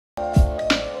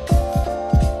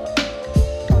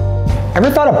Ever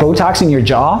thought of Botoxing your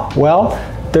jaw? Well,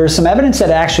 there's some evidence that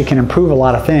it actually can improve a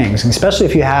lot of things, especially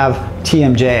if you have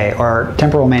TMJ, or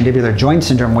temporomandibular joint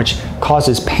syndrome, which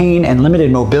causes pain and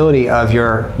limited mobility of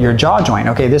your jaw joint.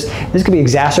 Okay, this could be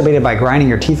exacerbated by grinding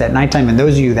your teeth at nighttime, and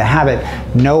those of you that have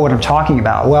it know what I'm talking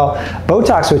about. Well,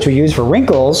 Botox, which we use for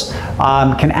wrinkles,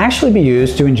 can actually be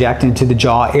used to inject into the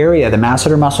jaw area, the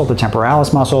masseter muscle, the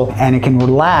temporalis muscle, and it can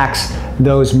relax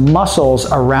those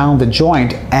muscles around the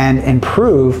joint and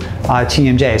improve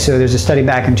TMJ. So there's a study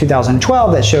back in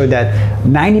 2012 that showed that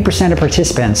 90% of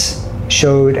participants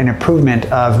showed an improvement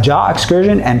of jaw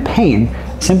excursion and pain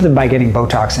simply by getting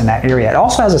Botox in that area. It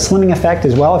also has a slimming effect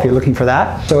as well if you're looking for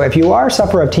that. So if you are a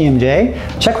sufferer of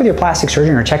TMJ, check with your plastic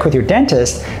surgeon or check with your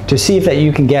dentist to see if that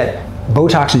you can get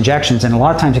Botox injections, and a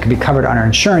lot of times it can be covered under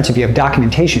insurance if you have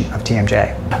documentation of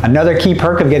TMJ. Another key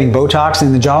perk of getting Botox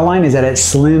in the jawline is that it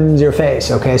slims your face,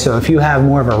 okay? So if you have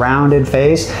more of a rounded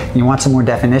face and you want some more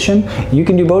definition, you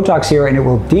can do Botox here and it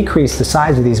will decrease the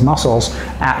size of these muscles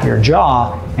at your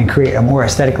jaw and create a more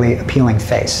aesthetically appealing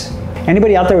face.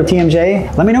 Anybody out there with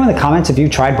TMJ? Let me know in the comments if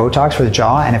you've tried Botox for the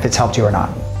jaw and if it's helped you or not.